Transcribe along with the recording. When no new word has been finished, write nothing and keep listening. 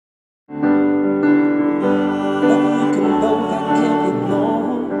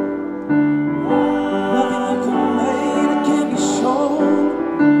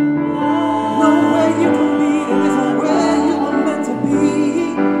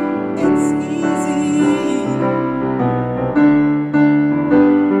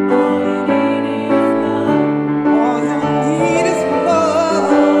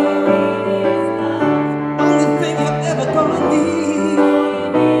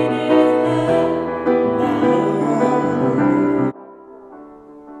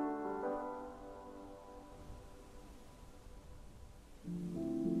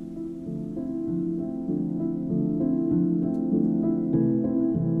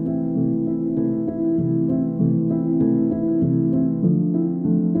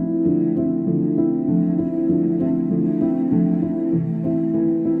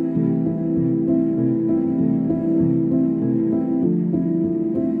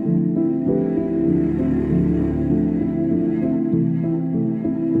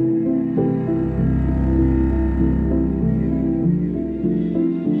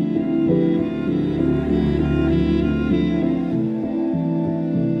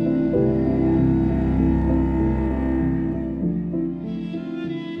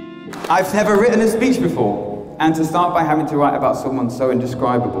I've never written a speech before, and to start by having to write about someone so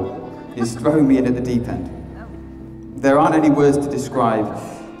indescribable is throwing me in at the deep end. There aren't any words to describe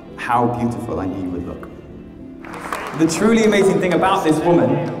how beautiful I knew you would look. The truly amazing thing about this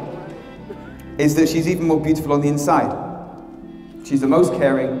woman is that she's even more beautiful on the inside. She's the most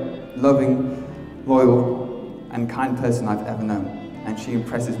caring, loving, loyal, and kind person I've ever known, and she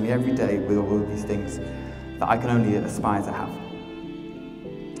impresses me every day with all of these things that I can only aspire to have.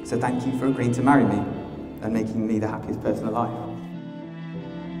 So thank you for agreeing to marry me and making me the happiest person alive.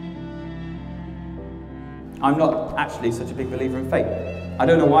 I'm not actually such a big believer in fate. I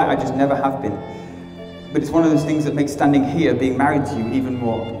don't know why, I just never have been. But it's one of those things that makes standing here, being married to you, even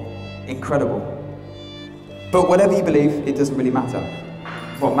more incredible. But whatever you believe, it doesn't really matter.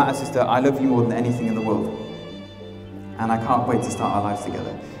 What matters is that I love you more than anything in the world. And I can't wait to start our lives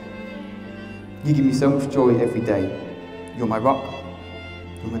together. You give me so much joy every day. You're my rock.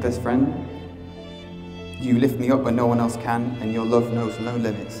 You're my best friend. You lift me up when no one else can, and your love knows no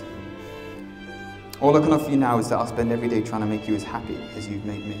limits. All I can offer you now is that I'll spend every day trying to make you as happy as you've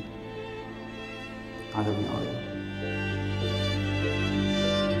made me. I love you, Hollie.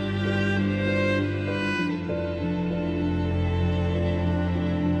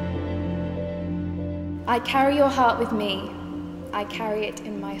 I carry your heart with me. I carry it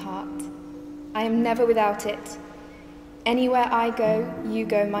in my heart. I am never without it. Anywhere I go, you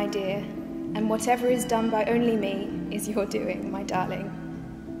go, my dear. And whatever is done by only me is your doing, my darling.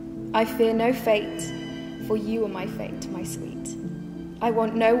 I fear no fate, for you are my fate, my sweet. I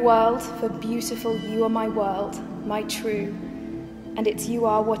want no world, for beautiful you are my world, my true. And it's you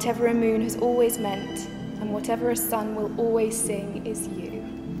are whatever a moon has always meant, and whatever a sun will always sing is you.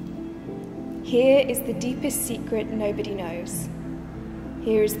 Here is the deepest secret nobody knows.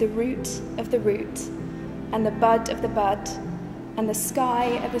 Here is the root of the root, and the bud of the bud, and the sky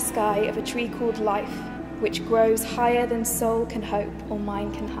of a tree called life, which grows higher than soul can hope or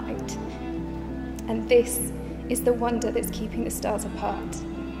mind can hide. And this is the wonder that's keeping the stars apart.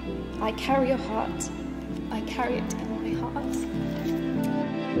 I carry your heart, I carry it in my heart.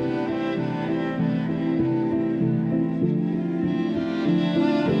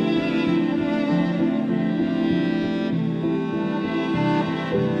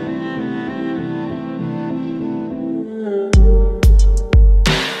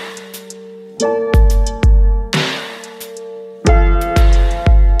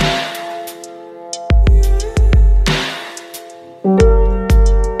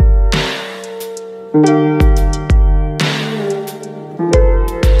 Thank you.